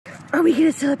Are we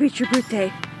gonna celebrate your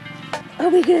birthday? Are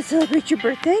we gonna celebrate your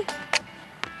birthday?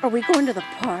 Are we going to the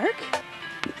park?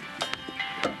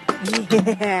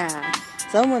 Yeah,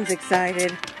 someone's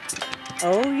excited.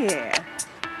 Oh yeah.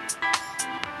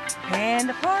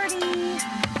 Panda party!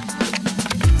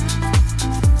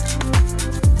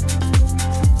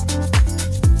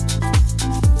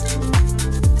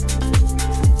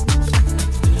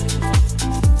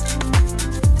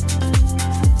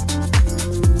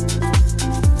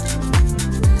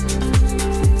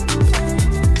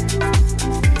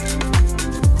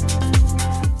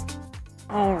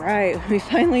 We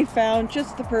finally found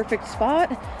just the perfect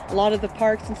spot. A lot of the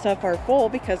parks and stuff are full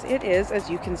because it is, as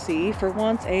you can see, for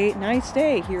once a nice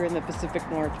day here in the Pacific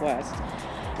Northwest.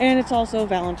 And it's also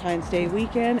Valentine's Day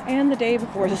weekend and the day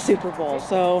before the Super Bowl.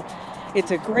 So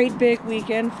it's a great big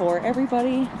weekend for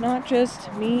everybody, not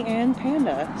just me and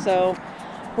Panda. So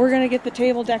we're gonna get the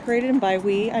table decorated, and by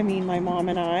we, I mean my mom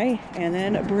and I, and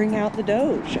then bring out the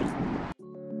Doge.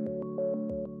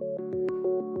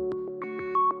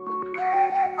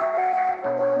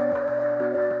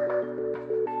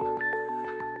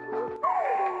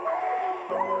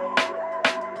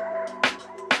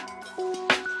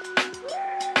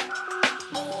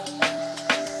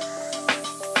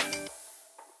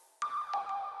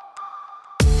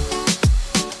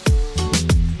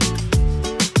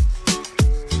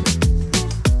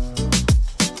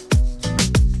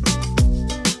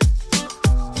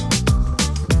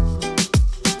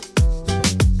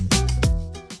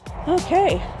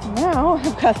 Okay, now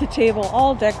I've got the table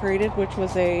all decorated, which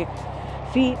was a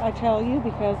feat, I tell you,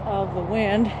 because of the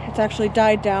wind. It's actually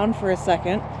died down for a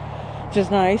second, which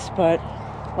is nice, but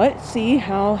let's see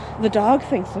how the dog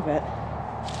thinks of it.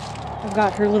 I've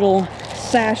got her little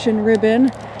sash and ribbon,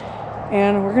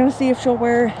 and we're gonna see if she'll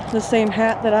wear the same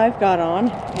hat that I've got on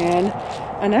and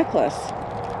a necklace.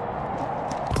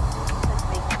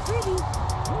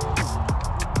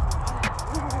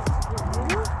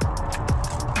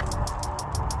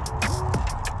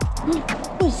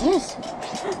 What is this?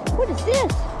 What is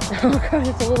this? Oh god,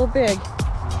 it's a little big.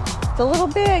 It's a little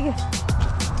big.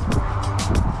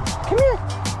 Come here.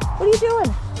 What are you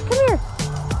doing? Come here.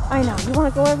 I know, you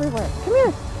want to go everywhere. Come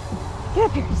here. Get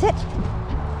up here. Sit.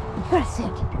 You gotta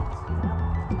sit.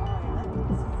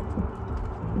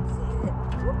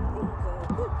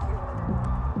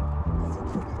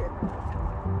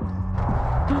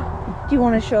 Do you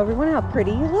want to show everyone how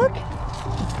pretty you look?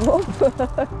 Whoa.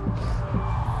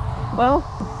 Well,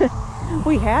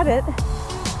 we had it,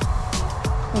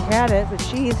 but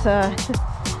she's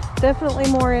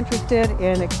definitely more interested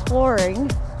in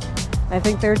exploring. I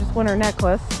think they're just want her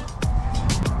necklace.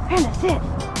 Panda, sit.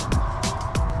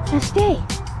 Now stay.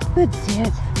 Good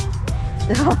sit.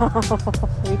 Oh,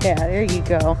 yeah, there you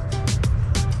go.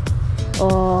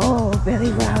 Oh,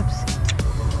 belly rubs.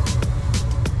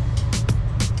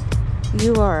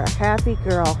 You are a happy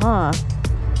girl, huh?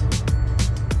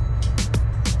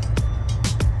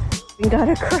 You got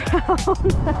a crown.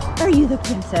 Are you the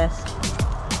princess?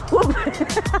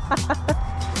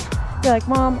 You're like,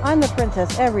 Mom, I'm the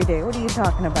princess every day. What are you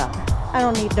talking about? I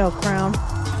don't need no crown.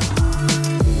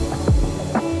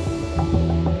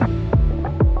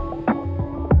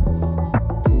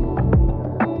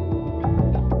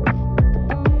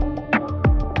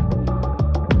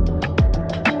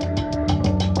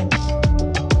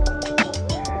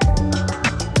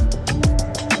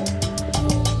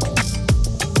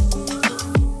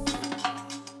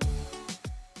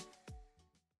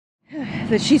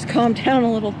 That she's calmed down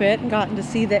a little bit and gotten to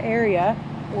see the area,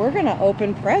 we're gonna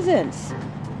open presents.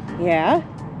 Yeah.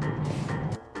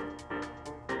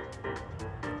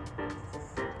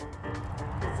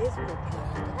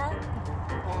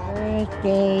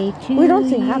 Birthday to you. We don't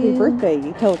sing happy birthday.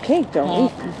 You tell a cake, don't we?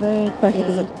 Happy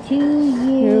birthday to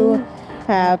you.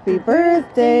 Happy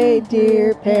birthday,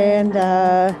 dear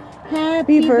Panda.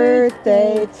 Happy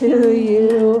birthday to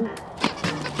you.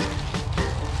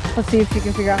 Let's see if she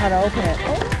can figure out how to open it.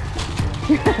 Oh.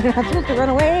 You're not supposed to run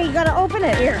away. You gotta open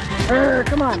it. Here.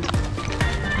 Come on.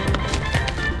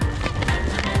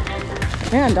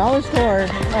 Man, dollar store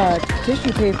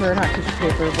tissue paper, not tissue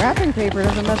paper, wrapping paper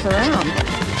doesn't mess around.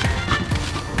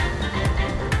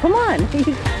 Come on.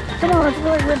 Come on, let's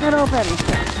really rip it open.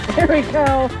 There we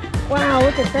go. Wow,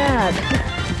 look at that.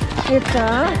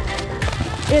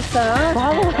 It's a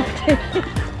bottle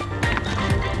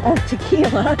of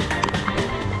tequila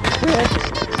with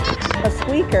a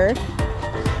squeaker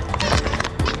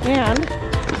and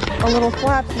a little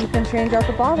flap so you can change out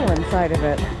the bottle inside of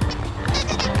it.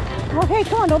 Okay,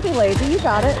 come on, don't be lazy. You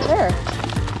got it. There.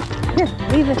 Here,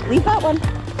 leave it. Leave that one.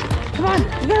 Come on,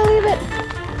 you gotta leave it.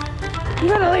 You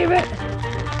gotta leave it.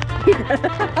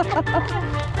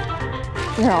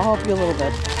 Here, I'll help you a little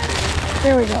bit.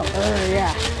 There we go.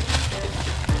 Yeah.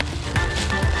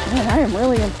 Man, I am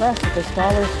really impressed with this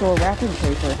dollar store wrapping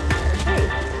paper. Hey.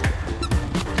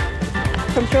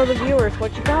 Come show the viewers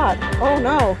what you got. Oh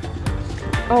no.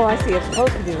 Oh, I see. It's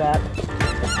supposed to do that.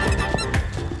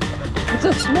 It's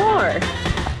a s'more.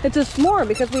 It's a s'more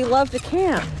because we love to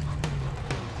camp.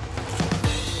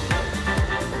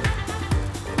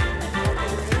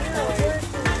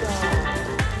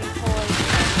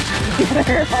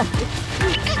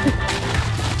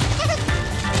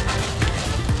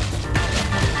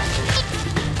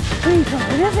 Please,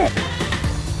 what is it?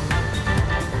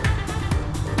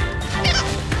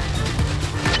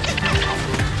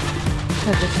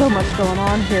 There's so much going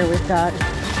on here. We've got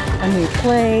a new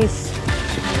place.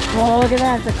 Oh, look at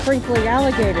that. It's a crinkly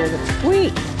alligator. That's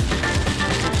sweet.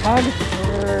 Hug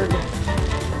bird.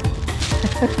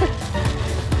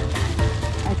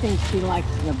 I think she likes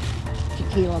the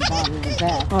tequila bottle the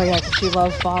best. Oh yeah, 'cause she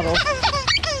loves bottles.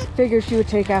 Figured she would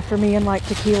take after me and like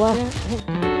tequila.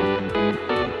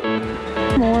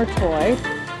 More toy,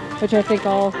 which I think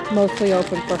I'll mostly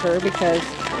open for her because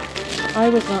I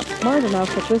was not smart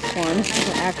enough with this one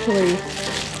to actually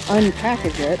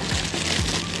unpackage it.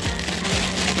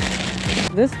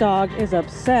 This dog is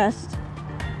obsessed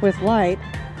with light,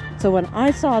 so when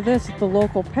I saw this at the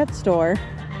local pet store,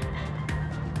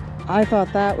 I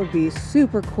thought that would be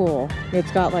super cool.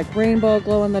 It's got like rainbow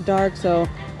glow in the dark, so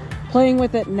playing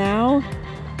with it now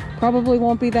probably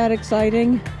won't be that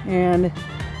exciting, and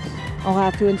I'll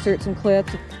have to insert some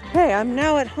clips. Hey, I'm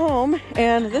now at home,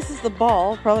 and this is the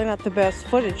ball. Probably not the best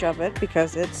footage of it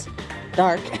because it's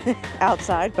dark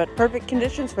outside, but perfect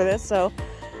conditions for this, so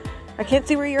I can't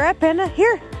see where you're at, Panda.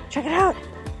 Here, check it out.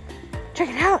 Check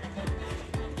it out.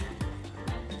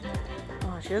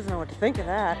 Oh, she doesn't know what to think of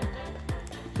that.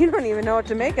 You don't even know what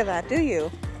to make of that, do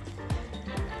you?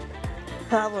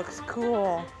 That looks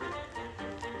cool.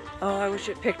 Oh, I wish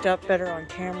it picked up better on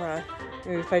camera.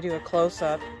 Maybe if I do a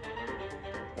close-up.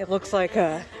 It looks like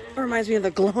reminds me of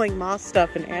the glowing moss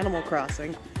stuff in Animal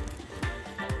Crossing.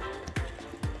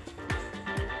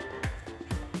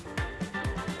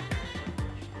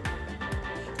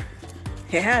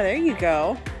 Yeah, there you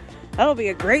go. That'll be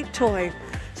a great toy,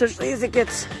 especially as it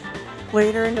gets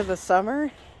later into the summer.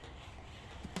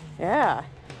 Yeah.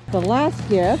 The last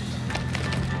gift.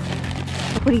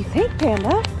 What do you think,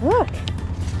 Panda? Look.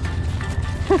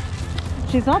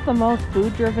 She's not the most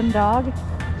food-driven dog.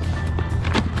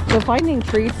 So finding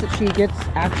treats that she gets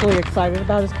actually excited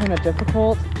about is kind of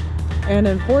difficult. And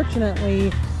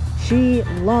unfortunately, she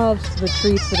loves the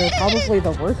treats that are probably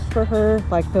the worst for her,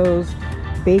 like those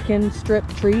bacon strip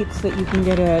treats that you can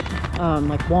get at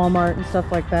like Walmart and stuff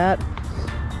like that.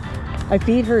 I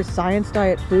feed her science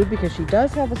diet food because she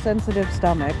does have a sensitive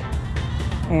stomach,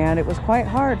 and it was quite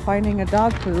hard finding a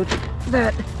dog food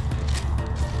that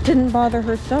didn't bother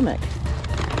her stomach.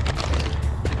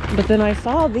 But then I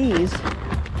saw these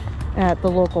at the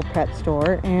local pet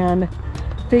store and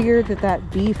figured that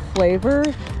that beef flavor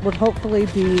would hopefully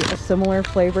be a similar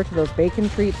flavor to those bacon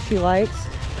treats she likes.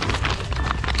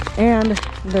 And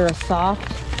they're a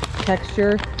soft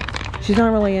texture. She's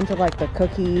not really into like the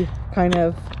cookie kind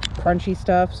of crunchy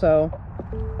stuff, so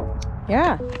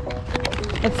yeah.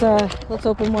 Let's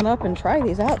open one up and try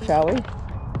these out, shall we?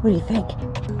 What do you think?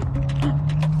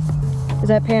 Is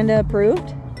that Panda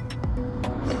approved?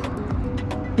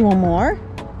 You want more?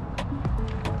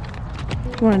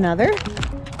 You want another?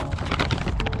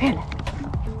 Panda.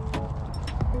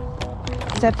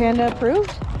 Is that Panda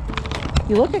approved?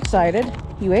 You look excited.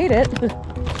 You ate it.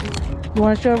 You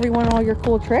want to show everyone all your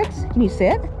cool tricks? Can you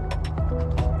sit?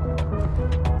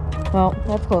 Well,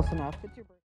 that's close enough. It's your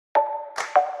birthday.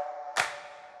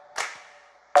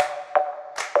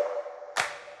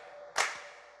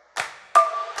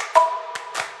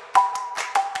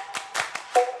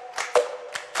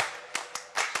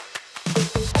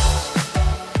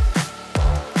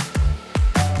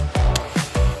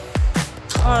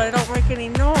 Oh, they don't make any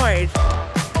noise.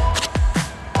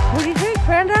 What do you think,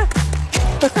 Panda?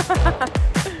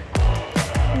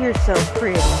 You're so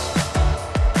pretty.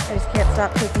 I just can't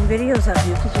stop taking videos of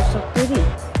you because you're so pretty.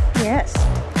 Yes.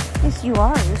 Yes, you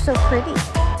are. You're so pretty.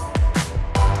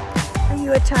 Are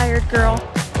you a tired girl?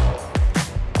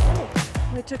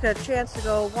 We took a chance to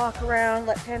go walk around,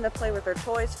 let Panda play with her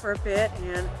toys for a bit,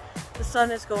 and the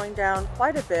sun is going down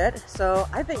quite a bit, so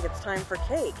I think it's time for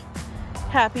cake.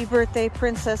 Happy birthday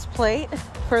princess plate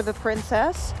for the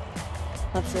princess.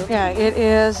 Let's see. Yeah, it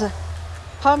is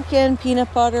pumpkin,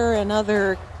 peanut butter, and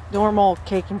other normal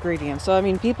cake ingredients. So, I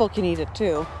mean, people can eat it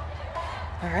too.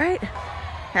 All right.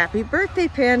 Happy birthday,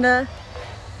 Panda.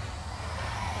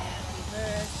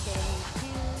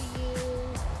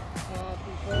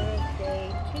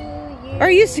 Are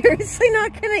you seriously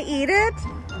not gonna eat it?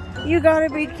 You gotta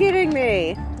be kidding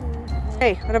me.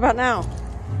 Hey, what about now?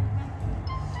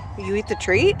 Will you eat the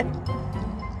treat?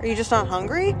 Are you just not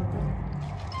hungry?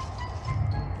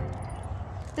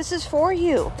 This is for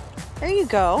you. There you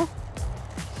go.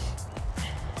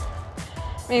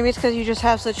 Maybe it's because you just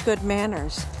have such good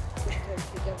manners.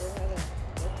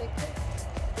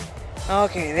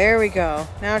 Okay, there we go.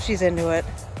 Now she's into it.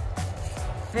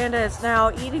 Panda is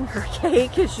now eating her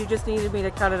cake because she just needed me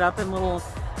to cut it up in little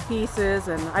pieces,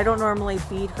 and I don't normally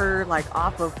feed her like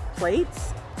off of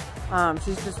plates.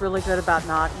 She's just really good about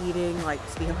not eating, like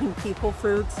stealing people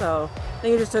food, so I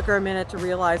think it just took her a minute to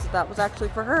realize that that was actually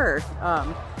for her.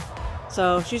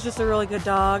 So she's just a really good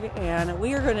dog, and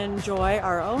we are going to enjoy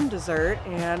our own dessert.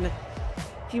 And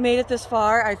if you made it this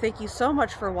far, I thank you so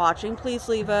much for watching. Please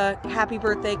leave a happy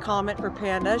birthday comment for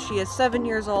Panda. She is 7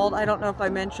 years old. I don't know if I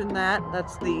mentioned that.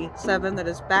 That's the 7 that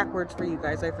is backwards for you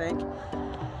guys, I think.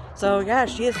 So yeah,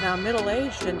 she is now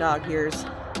middle-aged in dog years.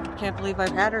 Can't believe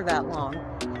I've had her that long.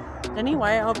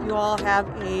 Anyway, I hope you all have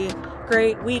a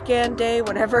great weekend, day,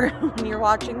 whatever, when you're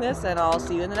watching this, and I'll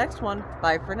see you in the next one.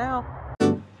 Bye for now.